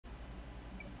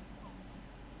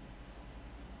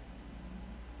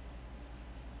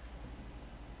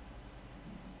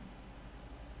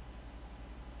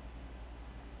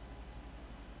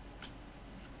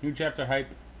New chapter hype.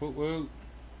 Woo woo.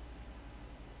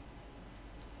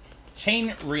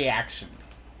 Chain reaction.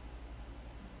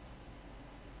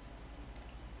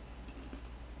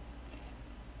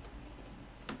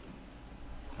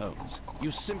 Holmes, you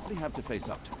simply have to face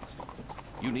up to it.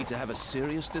 You need to have a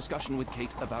serious discussion with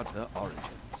Kate about her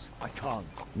origins. I can't.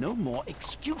 No more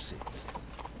excuses.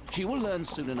 She will learn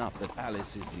soon enough that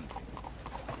Alice is leaving.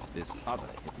 This other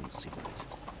hidden secret.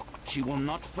 She will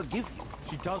not forgive you.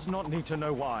 She does not need to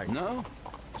know why. No?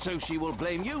 So she will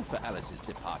blame you for Alice's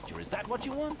departure. Is that what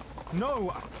you want?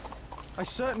 No, I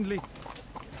certainly...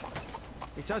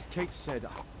 It's as Kate said,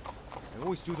 I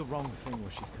always do the wrong thing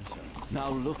where she's concerned. Now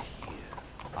look here.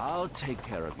 I'll take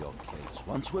care of your case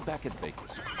once we're back at Baker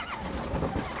Street.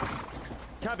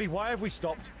 Cabby, why have we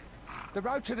stopped? The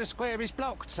road to the square is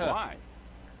blocked, sir. Why?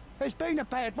 There's been a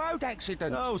bad road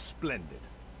accident. Oh, splendid.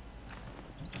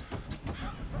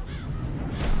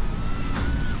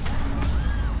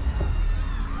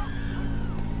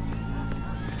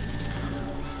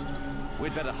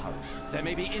 We'd better hurry. There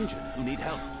may be injured who need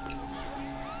help.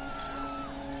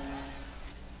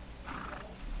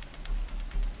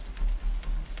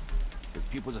 His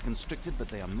pupils are constricted, but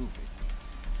they are moving.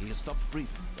 He has stopped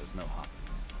breathing. There's no harm.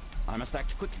 I must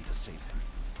act quickly to save him.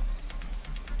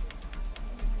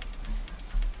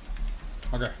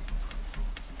 Okay.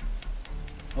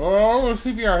 Oh,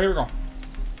 CPR. Here we go.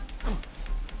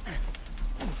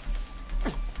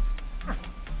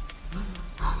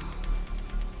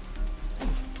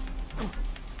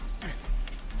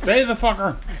 Save the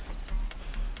fucker.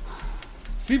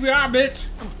 CPR, bitch.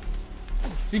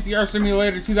 CPR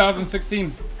Simulator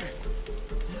 2016.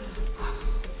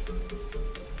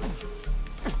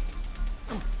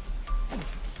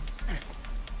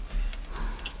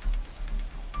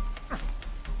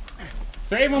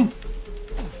 Save him.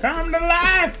 Come to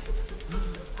life.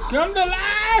 Come to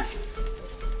life.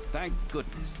 Thank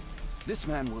goodness. This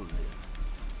man will live.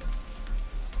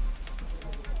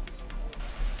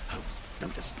 Holmes,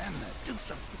 don't just stand there. Do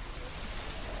something.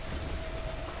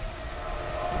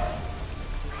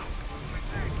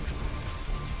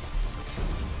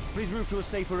 Please move to a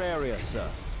safer area, sir.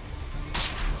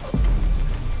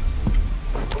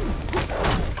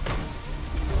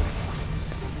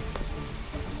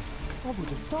 I would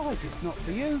have died if not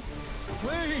for you.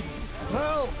 Please,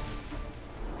 help!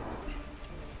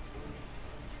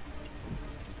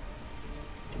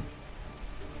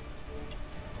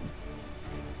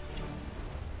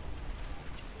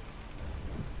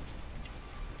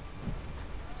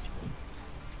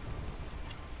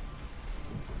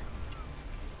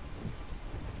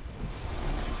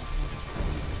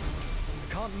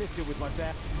 Can't lift it with my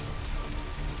bare...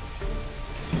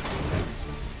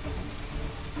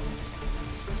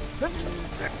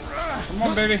 Come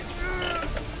on, baby.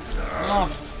 Come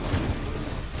on.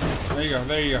 There you go.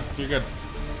 There you go. You're good.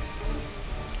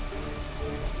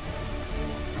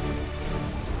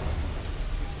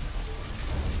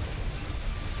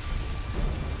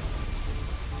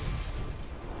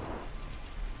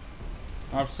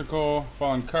 Obstacle.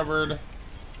 Fall uncovered.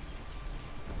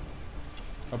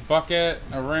 A bucket.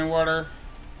 A rainwater.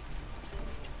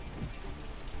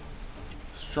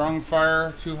 Strong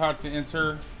fire. Too hot to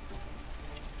enter.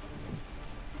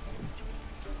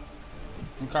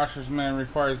 Incautious man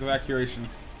requires evacuation.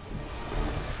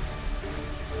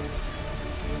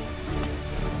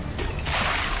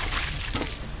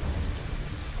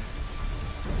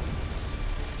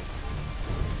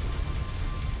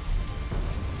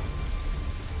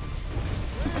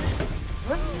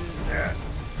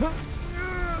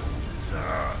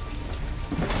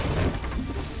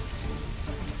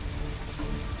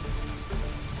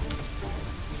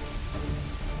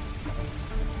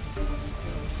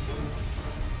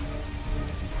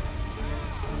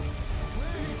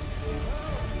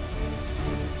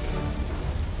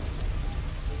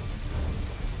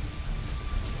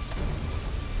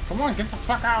 Come on, get the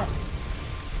fuck out!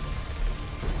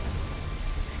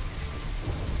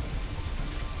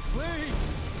 Please,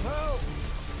 help!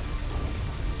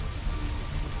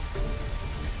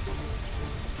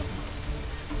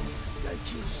 Thank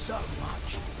you so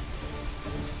much.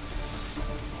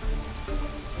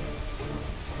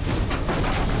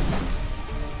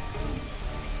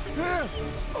 Here!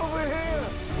 Over here!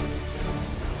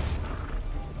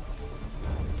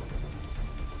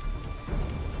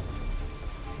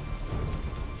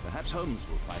 Perhaps Holmes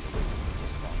will find a way to put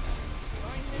this wrong. I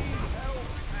need help!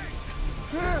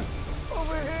 Here!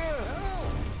 Over here!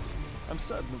 Help! I'm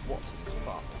certain of Watson's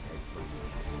father.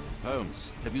 Holmes,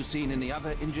 have you seen any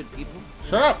other injured people?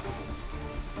 Shut up!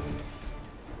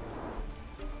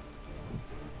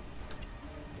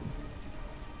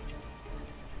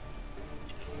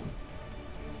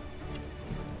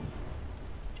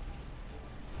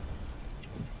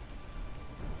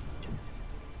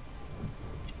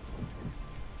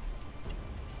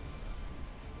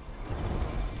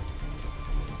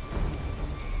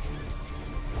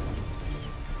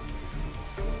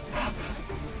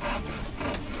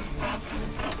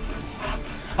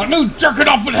 I knew jerking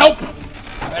off would help!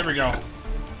 There we go.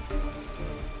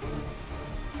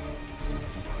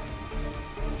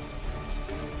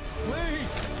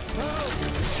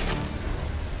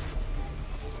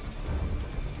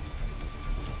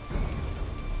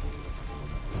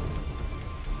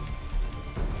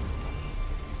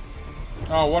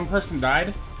 Oh, one person died?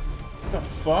 What the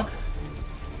fuck?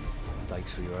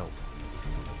 Thanks for your help.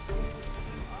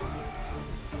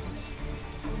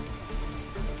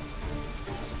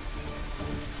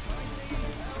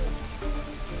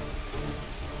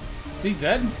 Is he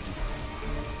dead?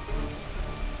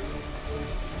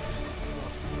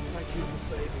 Thank you for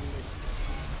saving me.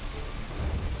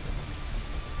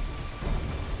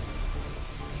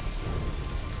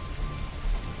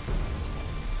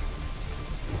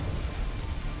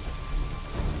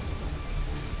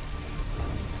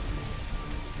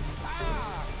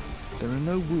 There are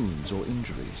no wounds or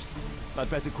injuries. I'd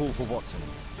better call for Watson.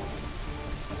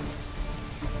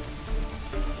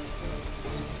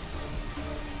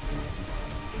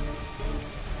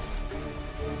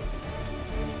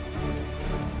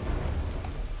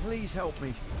 Please help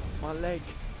me. My leg.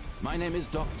 My name is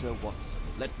Dr. Watson.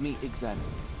 Let me examine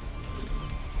you.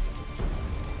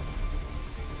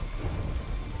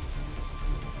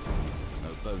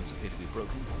 No bones appear to be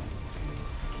broken.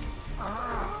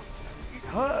 It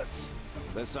hurts.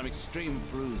 There's some extreme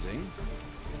bruising.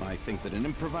 I think that an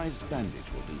improvised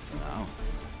bandage will do for now.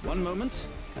 One moment,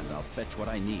 and I'll fetch what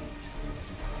I need.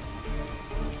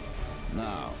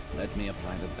 Now, let me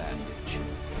apply the bandage.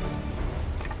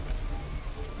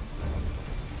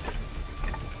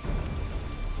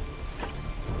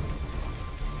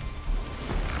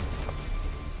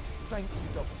 Thank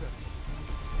you, Doctor.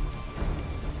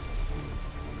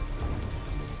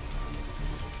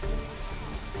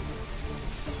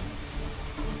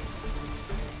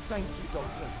 Thank you,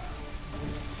 Doctor.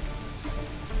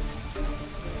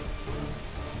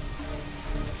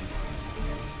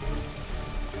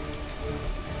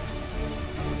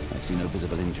 I see no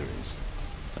visible injuries.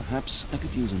 Perhaps I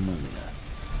could use ammonia.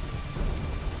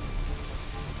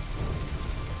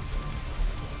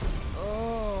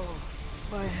 Oh,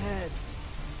 my head.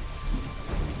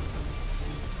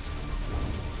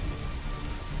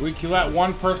 We can let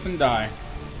one person die.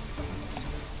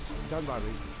 Don't worry,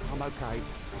 I'm okay.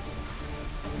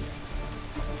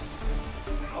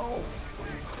 Oh,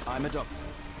 I'm a doctor.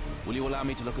 Will you allow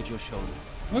me to look at your shoulder?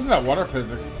 Look at that water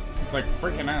physics. It's like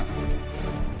freaking out.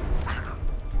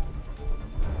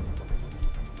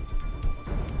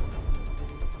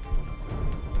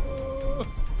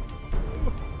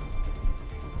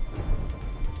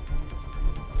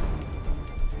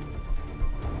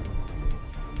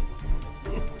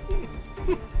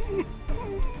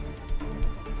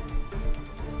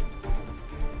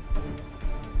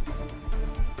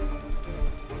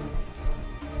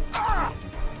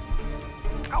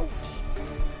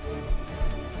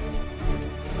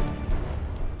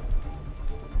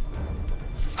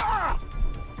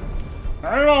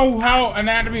 I don't know how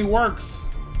anatomy works.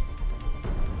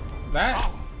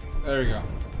 That? There you go.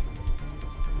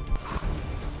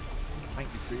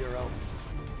 thank you for your help.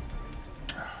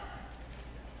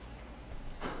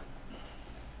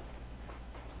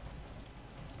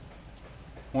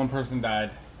 One person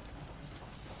died.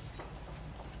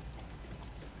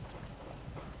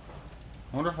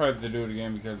 I wonder if I have to do it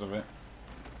again because of it.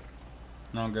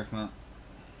 No, I guess not.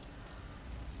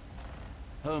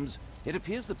 Holmes, it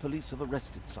appears the police have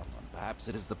arrested someone. Perhaps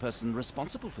it is the person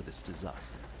responsible for this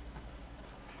disaster.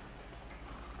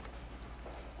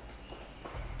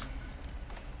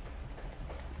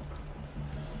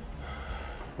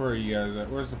 Where are you guys at?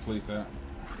 Where's the police at?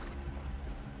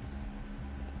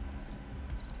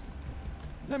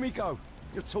 Let me go.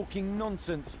 You're talking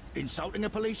nonsense. Insulting a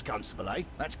police constable, eh?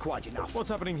 That's quite enough. What's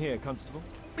happening here, Constable?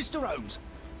 Mr. Holmes,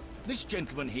 this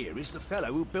gentleman here is the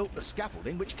fellow who built the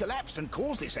scaffolding which collapsed and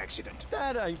caused this accident.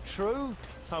 That ain't true.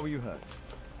 How were you hurt?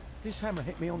 This hammer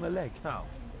hit me on the leg. How?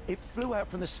 It flew out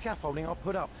from the scaffolding I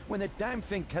put up. When the damn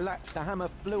thing collapsed, the hammer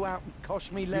flew out and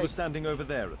cost me You leg. were standing over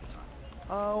there at the time.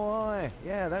 Oh, aye.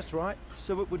 Yeah, that's right.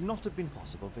 So it would not have been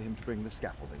possible for him to bring the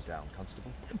scaffolding down,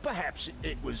 Constable. Perhaps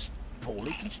it was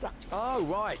poorly constructed. Oh,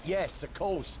 right. Yes, of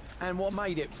course. And what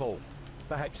made it fall?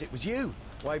 Perhaps it was you,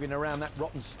 waving around that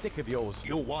rotten stick of yours.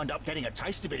 You'll wind up getting a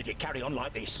taste of it if you carry on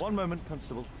like this. One moment,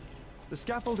 Constable. The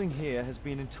scaffolding here has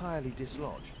been entirely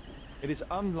dislodged. It is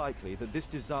unlikely that this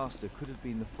disaster could have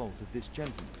been the fault of this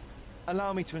gentleman.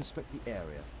 Allow me to inspect the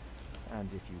area. And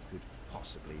if you could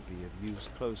possibly be of use,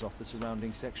 close off the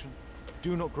surrounding section.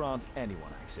 Do not grant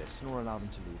anyone access, nor allow them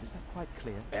to leave. Is that quite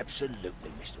clear?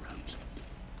 Absolutely, Mr. Holmes.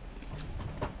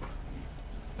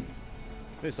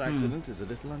 This accident is a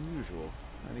little unusual.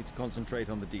 I need to concentrate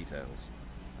on the details.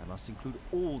 I must include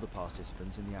all the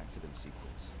participants in the accident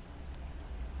sequence.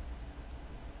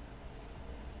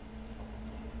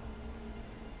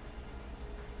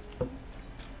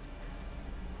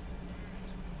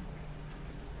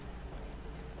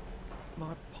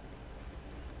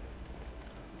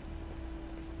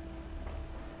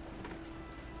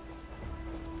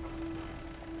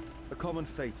 A common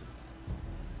fatal,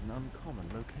 an uncommon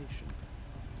location.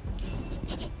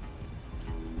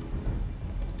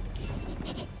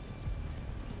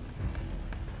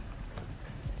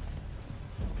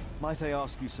 Might I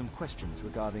ask you some questions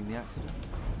regarding the accident?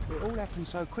 It all happened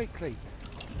so quickly.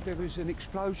 There was an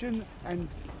explosion and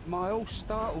my horse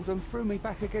startled and threw me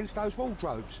back against those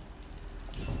wardrobes.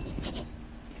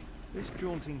 This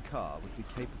jaunting car would be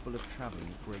capable of travelling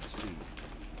at great speed.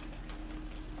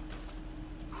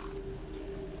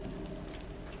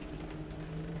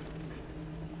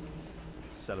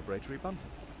 Celebratory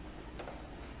bunting.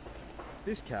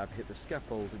 This cab hit the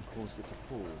scaffold and caused it to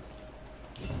fall.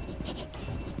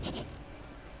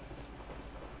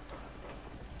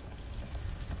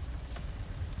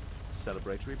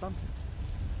 Celebratory bunting.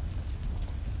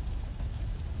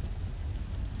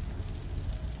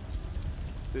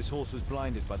 This horse was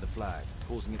blinded by the flag,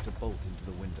 causing it to bolt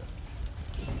into the window.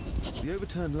 The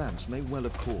overturned lamps may well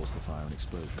have caused the fire and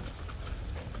explosion.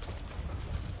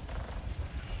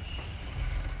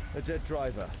 A dead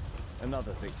driver,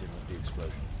 another victim of the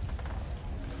explosion.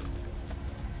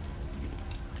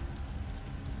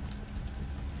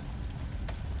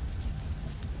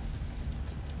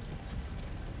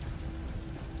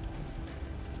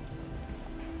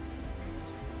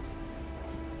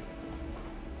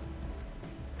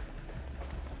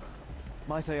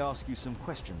 Might I ask you some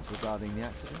questions regarding the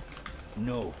accident?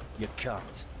 No, you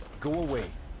can't. Go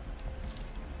away.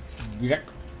 Yuck.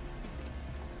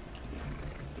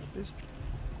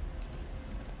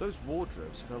 Those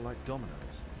wardrobes felt like dominoes.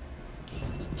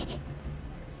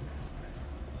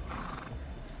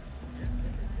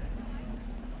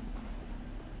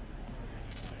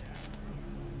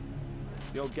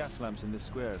 The old gas lamps in this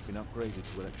square have been upgraded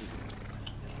to electricity.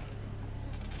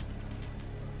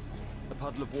 A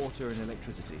puddle of water and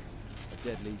electricity. A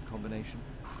deadly combination.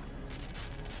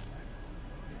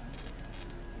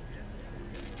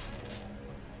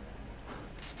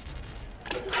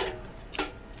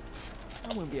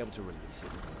 I won't be able to release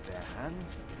it with my bare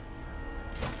hands.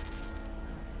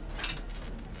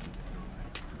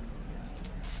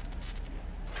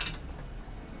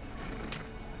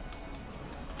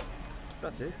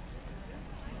 That's it.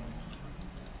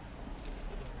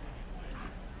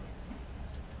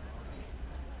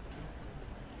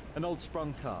 An old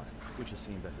sprung cart, which has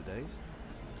seen better days.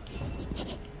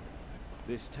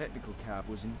 This technical cab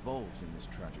was involved in this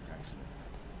tragic accident.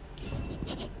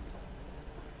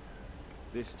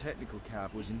 This technical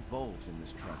cab was involved in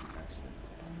this tragic accident.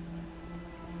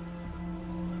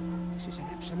 This is an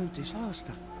absolute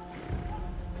disaster.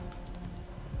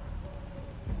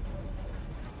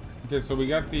 Okay, so we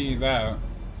got that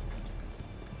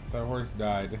horse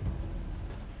died.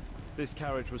 This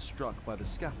carriage was struck by the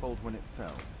scaffold when it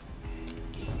fell.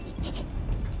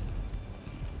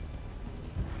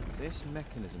 This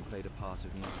mechanism played a part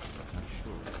in the accident, I'm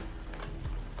sure.